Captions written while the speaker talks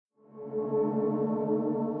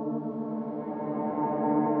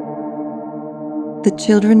The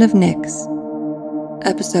Children of Nyx,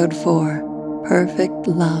 Episode 4, Perfect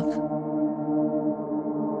Love.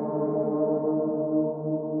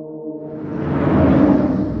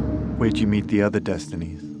 Where'd you meet the other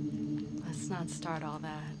destinies? Let's not start all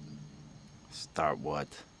that. Start what?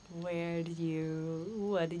 Where are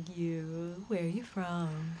you from?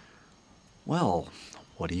 Well,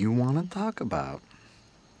 what do you want to talk about?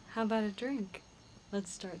 How about a drink?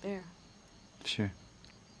 Let's start there. Sure.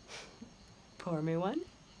 Pour me one.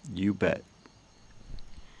 You bet.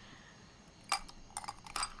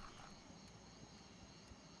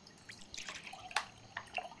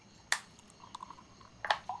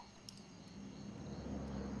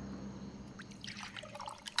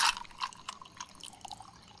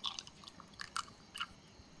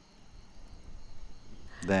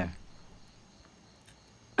 There.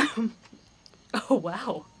 Oh,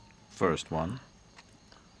 wow. First one.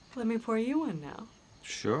 Let me pour you one now.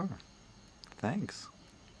 Sure. Thanks.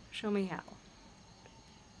 Show me how.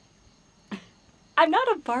 I'm not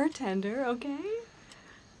a bartender, okay?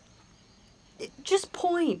 Just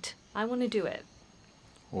point. I want to do it.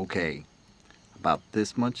 Okay. About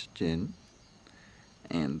this much gin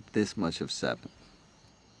and this much of 7.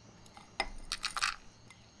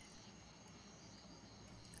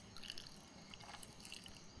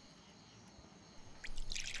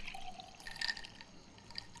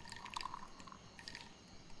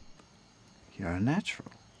 You're a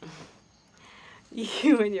natural.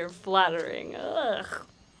 You and your flattering. Ugh.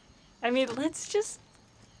 I mean, let's just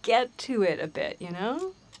get to it a bit, you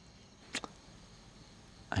know?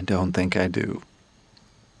 I don't think I do.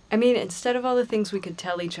 I mean, instead of all the things we could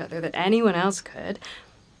tell each other that anyone else could,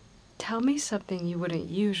 tell me something you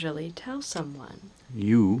wouldn't usually tell someone.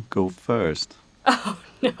 You go first. Oh,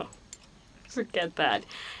 no. Forget that.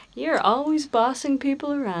 You're always bossing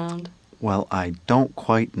people around. Well, I don't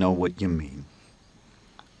quite know what you mean.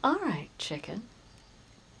 All right, chicken.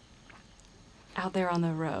 Out there on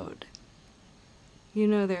the road, you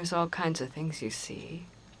know there's all kinds of things you see.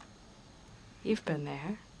 You've been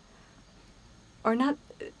there. Or not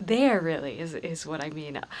there, really, is what I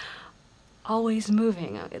mean. Always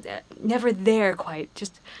moving. Never there quite,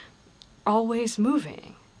 just always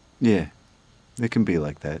moving. Yeah, it can be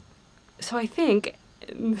like that. So I think,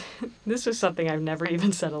 this is something I've never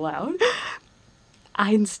even said aloud,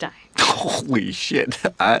 Einstein. Holy shit.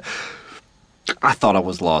 I thought I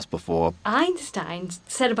was lost before. Einstein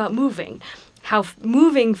said about moving, how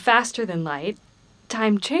moving faster than light,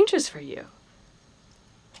 time changes for you.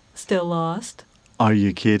 Still lost? Are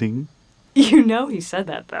you kidding? You know he said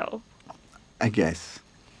that, though. I guess.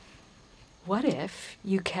 What if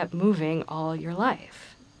you kept moving all your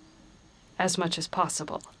life? As much as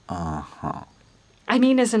possible. Uh-huh. I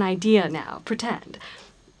mean, as an idea now. Pretend.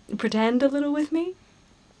 Pretend a little with me?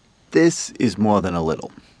 This is more than a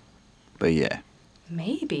little. But yeah,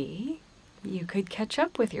 Maybe you could catch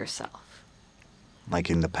up with yourself. like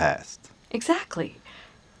in the past. Exactly.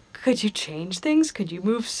 Could you change things? Could you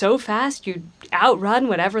move so fast you'd outrun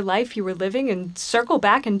whatever life you were living and circle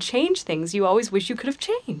back and change things you always wish you could have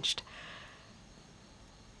changed?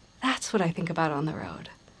 That's what I think about on the road.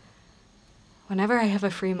 Whenever I have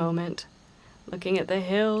a free moment, looking at the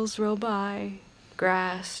hills roll by,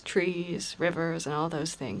 grass, trees, rivers, and all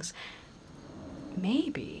those things,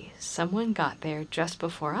 maybe someone got there just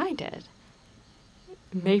before I did.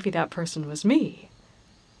 Maybe that person was me.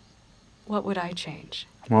 What would I change?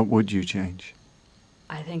 What would you change?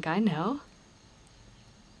 I think I know.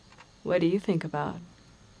 What do you think about?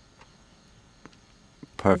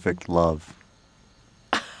 Perfect love.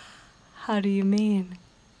 How do you mean?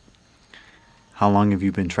 How long have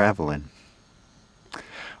you been traveling?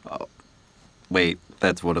 Oh, wait,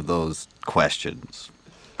 that's one of those questions.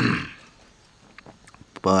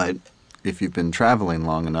 But if you've been traveling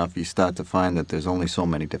long enough, you start to find that there's only so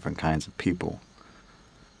many different kinds of people.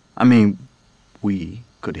 I mean, we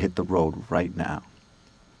could hit the road right now.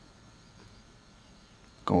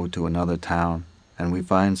 Go to another town, and we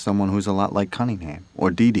find someone who's a lot like Cunningham,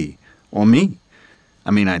 or Dee Dee, or me.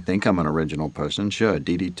 I mean, I think I'm an original person. Sure,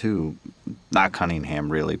 Dee Dee too. Not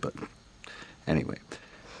Cunningham, really, but anyway.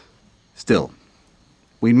 Still,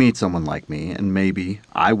 we'd meet someone like me, and maybe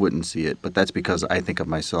I wouldn't see it, but that's because I think of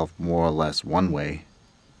myself more or less one way.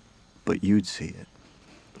 But you'd see it.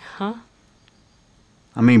 Huh?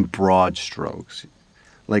 I mean, broad strokes.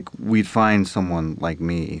 Like, we'd find someone like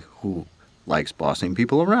me who likes bossing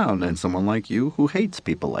people around, and someone like you who hates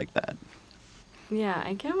people like that. Yeah,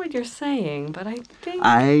 I get what you're saying, but I think...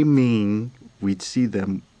 I mean, we'd see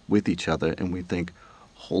them with each other, and we'd think,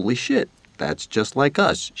 holy shit, that's just like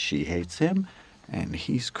us. She hates him, and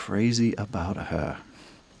he's crazy about her.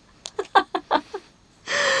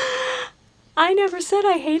 I never said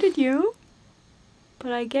I hated you,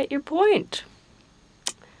 but I get your point.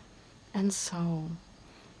 And so,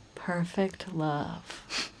 perfect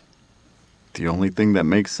love. The only thing that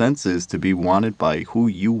makes sense is to be wanted by who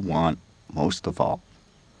you want most of all.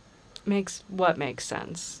 Makes what makes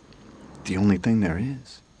sense? The only thing there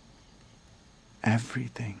is.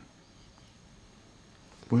 Everything.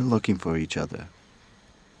 We're looking for each other.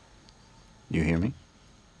 You hear me?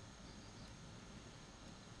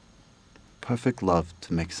 Perfect love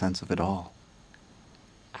to make sense of it all.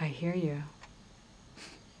 I hear you.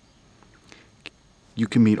 You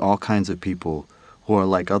can meet all kinds of people who are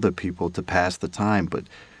like other people to pass the time, but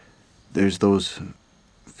there's those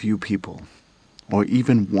few people, or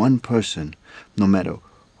even one person, no matter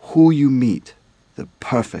who you meet, they're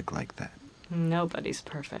perfect like that. Nobody's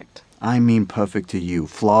perfect. I mean perfect to you,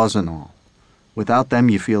 flaws and all. Without them,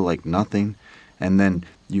 you feel like nothing, and then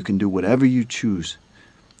you can do whatever you choose.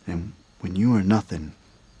 And when you are nothing,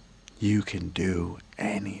 you can do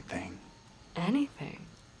anything. Anything.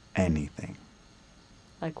 Anything.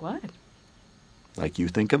 Like what? Like you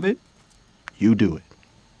think of it, you do it.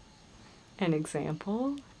 An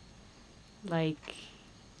example? Like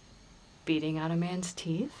beating out a man's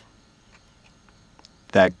teeth?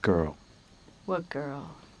 That girl. What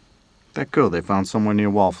girl? That girl they found somewhere near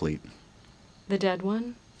Wallfleet. The dead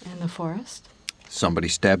one? In the forest? Somebody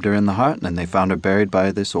stabbed her in the heart, and then they found her buried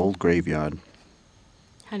by this old graveyard.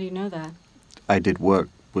 How do you know that? I did work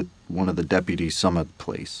with one of the deputies some at the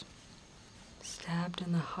place. Stabbed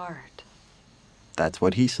in the heart. That's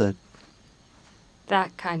what he said.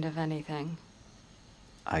 That kind of anything.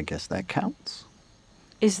 I guess that counts.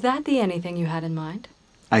 Is that the anything you had in mind?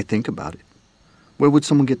 I think about it. Where would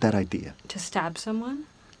someone get that idea? To stab someone?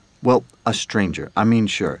 Well, a stranger. I mean,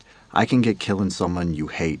 sure, I can get killing someone you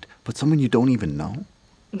hate, but someone you don't even know?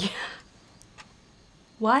 Yeah.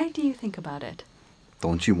 Why do you think about it?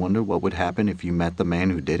 Don't you wonder what would happen if you met the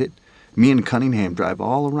man who did it? Me and Cunningham drive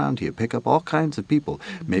all around here, pick up all kinds of people.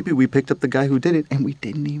 Maybe we picked up the guy who did it, and we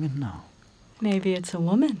didn't even know. Maybe it's a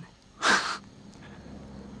woman.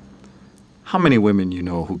 How many women you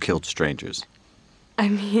know who killed strangers? I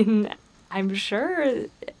mean, I'm sure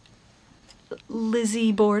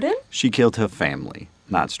Lizzie Borden? She killed her family,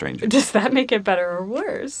 not strangers. Does that make it better or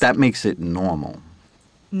worse? That makes it normal.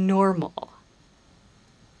 Normal.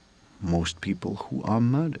 Most people who are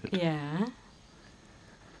murdered. Yeah.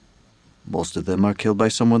 Most of them are killed by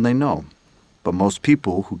someone they know. But most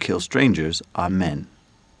people who kill strangers are men.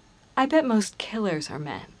 I bet most killers are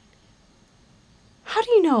men. How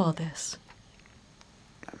do you know all this?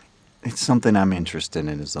 It's something I'm interested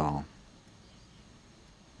in is all.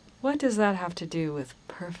 What does that have to do with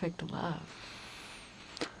perfect love?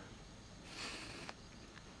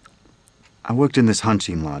 I worked in this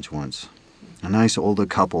hunting lodge once. A nice older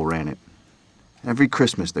couple ran it. Every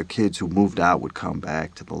Christmas, their kids who moved out would come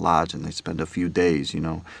back to the lodge and they'd spend a few days, you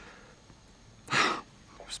know.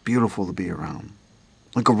 It was beautiful to be around.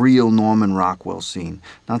 Like a real Norman Rockwell scene.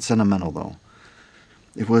 Not sentimental, though.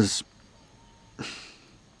 It was...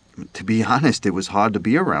 To be honest, it was hard to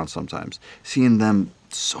be around sometimes. Seeing them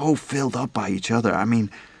so filled up by each other. I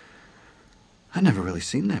mean, I'd never really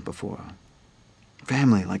seen that before.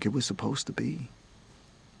 Family like it was supposed to be.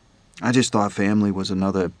 I just thought family was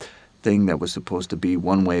another thing that was supposed to be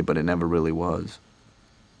one way, but it never really was.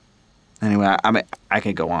 Anyway, I mean, I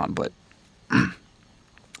could go on, but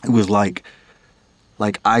it was like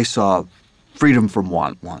I saw Freedom from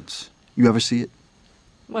Want once. You ever see it?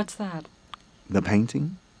 What's that? The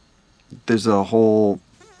painting? There's a whole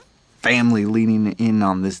family leaning in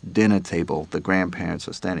on this dinner table. The grandparents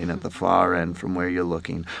are standing at the far end from where you're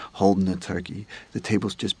looking, holding a turkey. The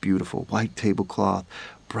table's just beautiful. White tablecloth,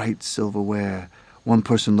 bright silverware. One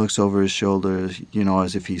person looks over his shoulder, you know,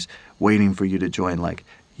 as if he's waiting for you to join, like,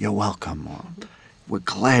 "You're welcome," or "We're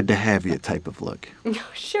glad to have you" type of look.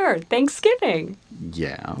 Sure, Thanksgiving.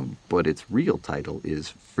 Yeah, but its real title is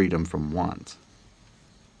Freedom from Want.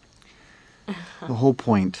 The whole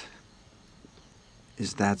point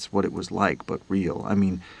is that's what it was like, but real. I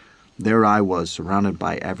mean, there I was, surrounded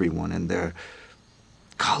by everyone, and their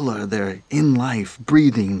color, they're in life,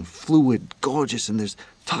 breathing, fluid, gorgeous, and there's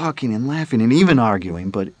talking and laughing and even arguing,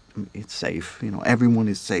 but it's safe. You know, everyone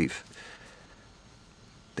is safe.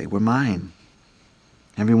 They were mine.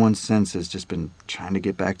 Everyone's sense has just been trying to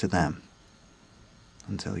get back to them.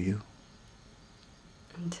 Until you.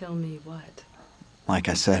 Until me what? Like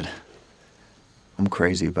I said, I'm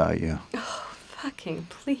crazy about you. Oh, fucking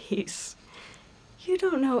please. You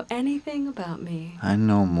don't know anything about me. I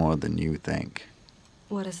know more than you think.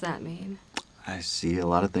 What does that mean? I see a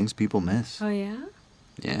lot of things people miss. Oh, yeah?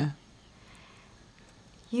 Yeah?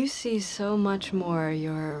 You see so much more.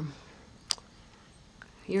 You're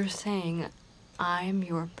saying I'm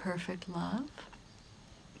your perfect love?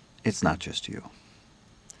 It's not just you.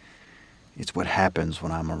 It's what happens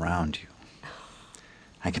when I'm around you.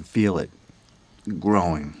 I can feel it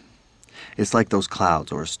growing. It's like those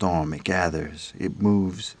clouds or a storm. It gathers, it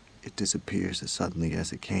moves, it disappears as suddenly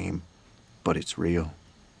as it came, but it's real.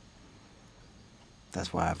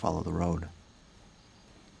 That's why I follow the road.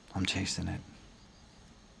 I'm chasing it.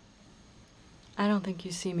 I don't think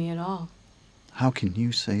you see me at all. How can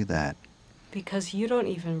you say that? Because you don't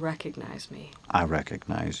even recognize me. I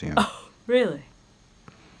recognize you. Oh, really?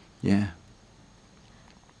 Yeah,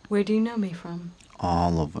 Where do you know me from?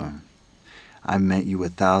 all of them. I've met you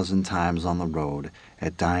 1,000 times on the road,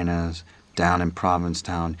 at diners, down in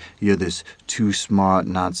Provincetown. You're this too smart,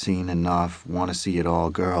 not seen enough, want to see it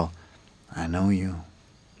all girl. I know you.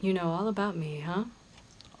 You know all about me, huh?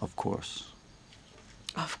 Of course.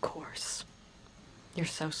 Of course. You're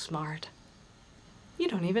so smart. You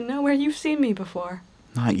don't even know where you've seen me before.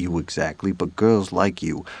 Not you exactly, but girls like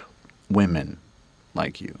you. Women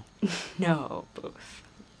like you. No, Booth.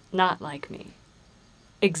 Not like me.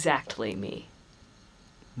 Exactly me.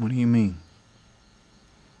 What do you mean?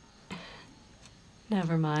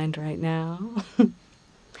 Never mind right now.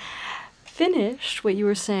 Finish what you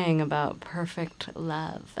were saying about perfect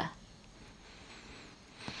love.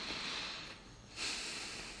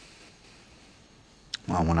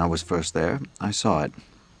 Well, when I was first there, I saw it.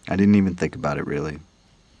 I didn't even think about it, really.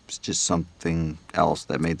 It's just something else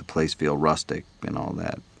that made the place feel rustic and all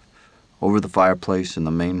that. Over the fireplace in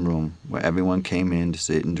the main room, where everyone came in to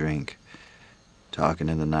sit and drink, talking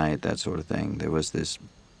in the night, that sort of thing, there was this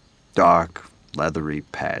dark, leathery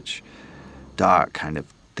patch. Dark, kind of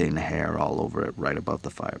thin hair all over it, right above the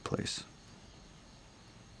fireplace.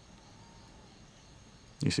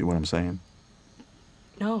 You see what I'm saying?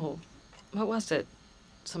 No. What was it?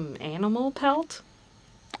 Some animal pelt?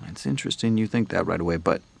 It's interesting you think that right away,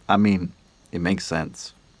 but, I mean, it makes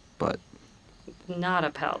sense. But Not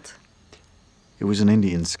a pelt. it was an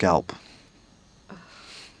Indian scalp.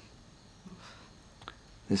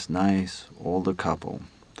 This nice, older couple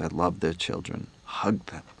that loved their children, hugged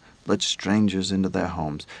them, let strangers into their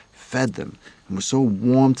homes, fed them, and was so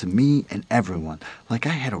warm to me and everyone, like I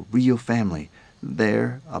had a real family.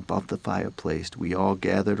 There, above the fireplace, we all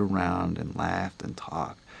gathered around and laughed and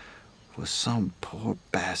talked. Was some poor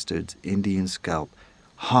bastard's Indian scalp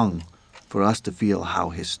hung for us to feel how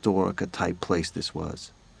historic a type place this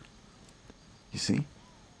was. You see?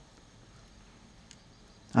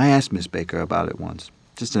 I asked Miss Baker about it once,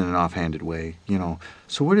 just in an offhanded way,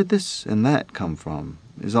 so where did this and that come from?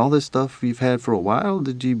 Is all this stuff you've had for a while?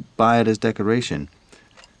 Did you buy it as decoration?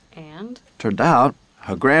 And? Turned out,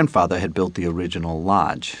 her grandfather had built the original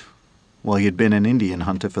lodge. Well, he had been an Indian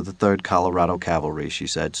hunter for the 3rd Colorado Cavalry, she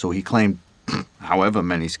said, so he claimed however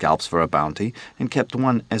many scalps for a bounty and kept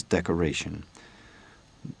one as decoration.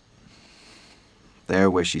 There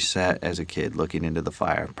where she sat as a kid, looking into the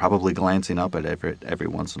fire, probably glancing up at Everett every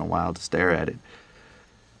once in a while to stare at it.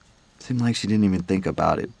 Seemed like she didn't even think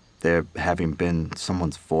about it, there having been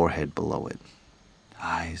someone's forehead below it.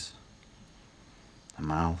 Eyes. A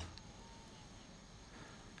mouth.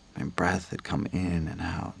 And breath had come in and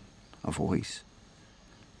out. A voice.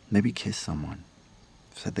 Maybe kissed someone.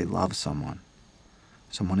 Said they loved someone.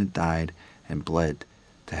 Someone had died and bled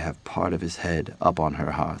to have part of his head up on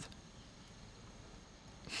her hearth.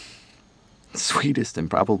 Sweetest and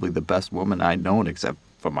probably the best woman I'd known except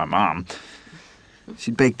for my mom.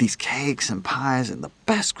 She'd bake these cakes and pies and the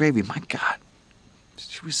best gravy. My God,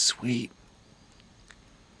 she was sweet.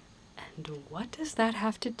 And what does that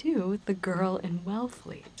have to do with the girl in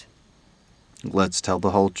Wellfleet? Let's tell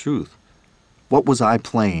the whole truth. What was I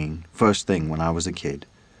playing first thing when I was a kid?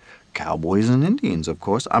 Cowboys and Indians, of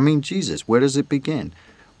course. I mean, Jesus, where does it begin?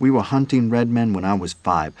 We were hunting red men when I was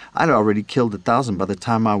 5. I'd already killed 1,000 by the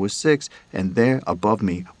time I was 6, and there above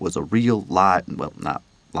me was a real live, well, not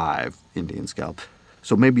live, Indian scalp.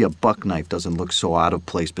 So maybe a buck knife doesn't look so out of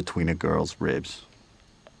place between a girl's ribs.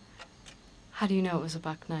 How do you know it was a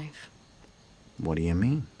buck knife? What do you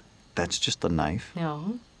mean? That's just a knife.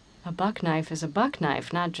 No. A buck knife is a buck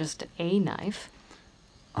knife, not just a knife.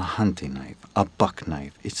 A hunting knife, a buck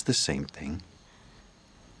knife, it's the same thing.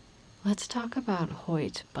 Let's talk about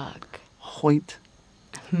Hoyt Buck, Hoyt?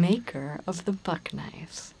 maker of the buck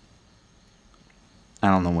knives. I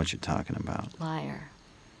don't know what you're talking about. Liar.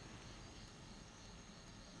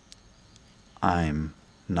 I'm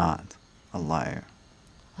not a liar.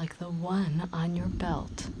 Like the one on your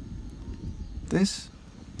belt. This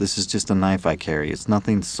This is just a knife I carry. It's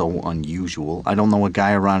nothing so unusual. I don't know a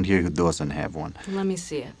guy around here who doesn't have one. Let me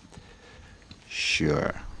see it.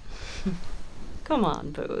 Sure. Come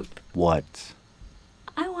on, Booth. What?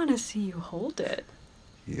 I want to see you hold it.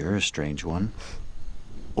 You're a strange one.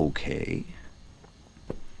 Okay.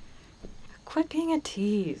 Quit being a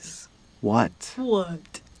tease. What?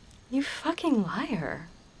 What? You fucking liar.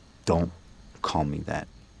 Don't call me that.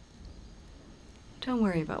 Don't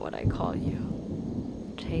worry about what I call you.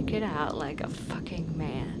 Take it out like a fucking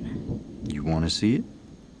man. You want to see it?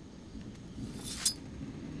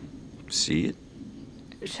 See it?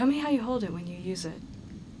 Show me how you hold it when you use it.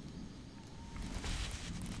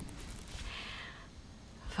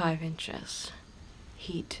 5 inches.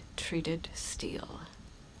 Heat-treated steel.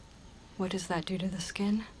 What does that do to the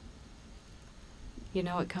skin? You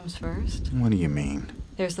know what comes first? What do you mean?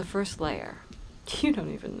 There's the first layer. You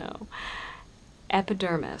don't even know.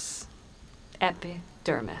 Epidermis.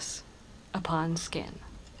 Epidermis. Upon skin.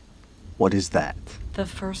 What is that? The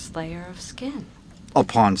first layer of skin.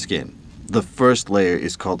 Upon skin. The first layer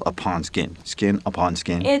is called upon skin. Skin upon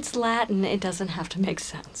skin. It's Latin. It doesn't have to make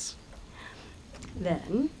sense.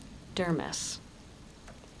 Then, dermis.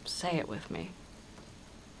 Say it with me.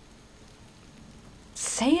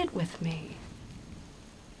 Say it with me.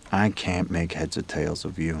 I can't make heads or tails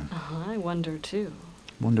of you. I wonder too.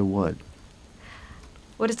 Wonder what?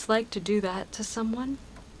 What it's like to do that to someone?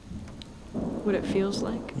 What it feels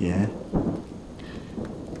like? Yeah?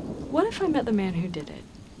 What if I met the man who did it?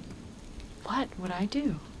 What would I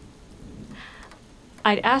do?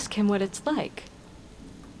 I'd ask him what it's like.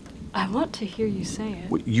 I want to hear you say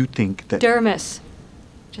it. What, you think that... Dermis.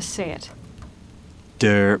 Just say it.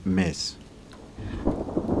 Dermis.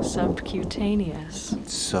 Subcutaneous.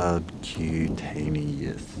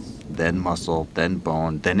 Subcutaneous. Then muscle, then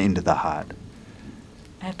bone, then into the heart.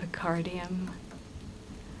 Epicardium.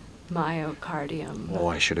 Myocardium. Oh,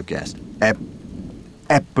 I should have guessed.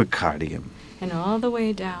 Epicardium. And all the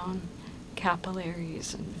way down,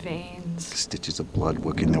 capillaries and veins. Stitches of blood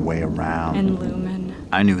working their way around. And lumen.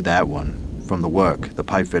 I knew that one. From the work, the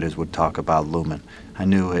pipe fitters would talk about lumen. I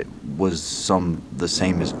knew it was the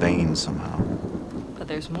same as veins somehow. But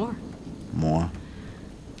there's more. More?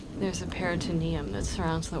 There's a peritoneum that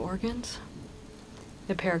surrounds the organs.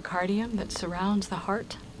 The pericardium that surrounds the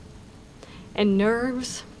heart. And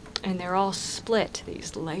nerves, and they're all split,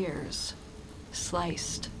 these layers.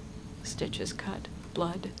 Sliced. Stitches cut.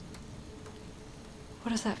 Blood.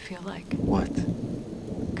 What does that feel like? What?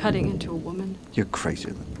 Cutting into a woman? You're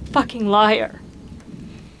crazier than... Fucking liar.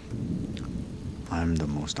 I'm the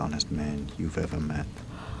most honest man you've ever met.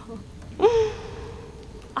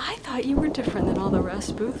 I thought you were different than all the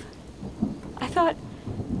rest, Booth. I thought,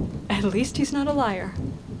 at least he's not a liar.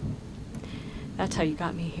 That's how you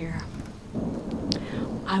got me here.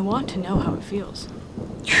 I want to know how it feels.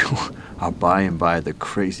 You are by and by the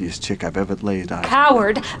craziest chick I've ever laid eyes.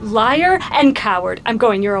 Coward, liar, and coward. I'm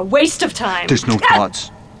going, you're a waste of time. There's no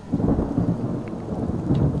thoughts.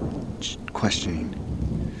 Questioning.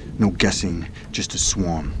 No guessing, just a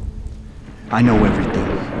swarm. I know everything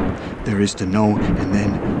there is to know, and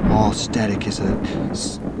then all static is a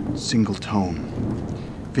single tone.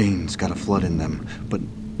 Veins got a flood in them, but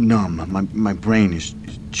numb. My brain is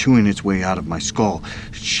chewing its way out of my skull,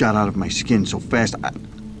 shot out of my skin so fast.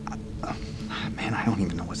 Man, I don't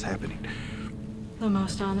even know what's happening. The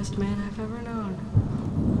most honest man I've ever known.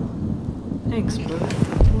 Thanks, Booth.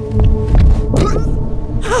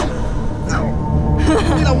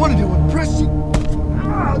 I mean, I wanted to impress you.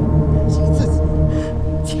 Jesus.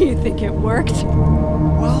 Do you think it worked?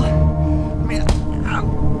 Well, I mean,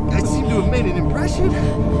 I seem to have made an impression.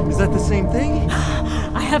 Is that the same thing?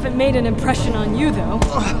 I haven't made an impression on you, though.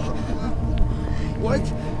 What?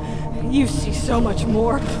 You see so much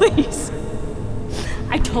more, please.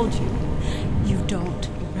 I told you, you don't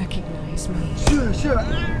recognize me. Sure.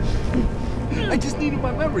 I just needed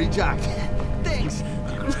my memory jogged. Thanks.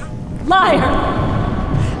 Liar!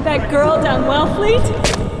 That girl down Wellfleet?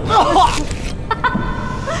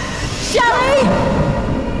 Shelley!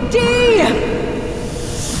 Dee!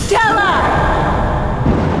 Stella!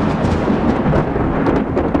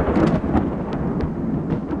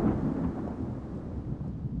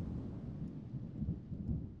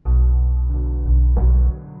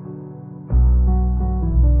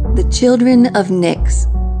 The Children of Nyx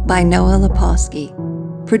by Noah Leposki.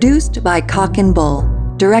 Produced by Cock and Bull.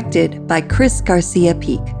 Directed by Chris Garcia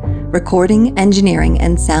Peak. Recording, engineering,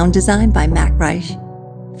 and sound design by Matt Reich.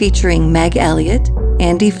 Featuring Meg Elliott,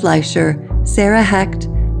 Andy Fleischer, Sarah Hecht,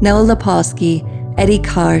 Noah Leposki, Eddie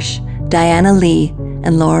Karsh, Diana Lee,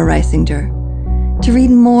 and Laura Reisinger. To read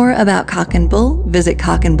more about Cock and Bull, visit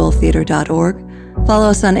cockandbulltheater.org. Follow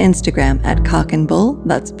us on Instagram at Cock and Bull,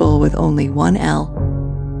 that's bull with only one L.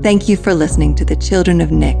 Thank you for listening to The Children of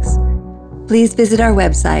Nyx. Please visit our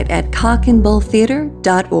website at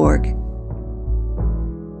cockandbulltheater.org.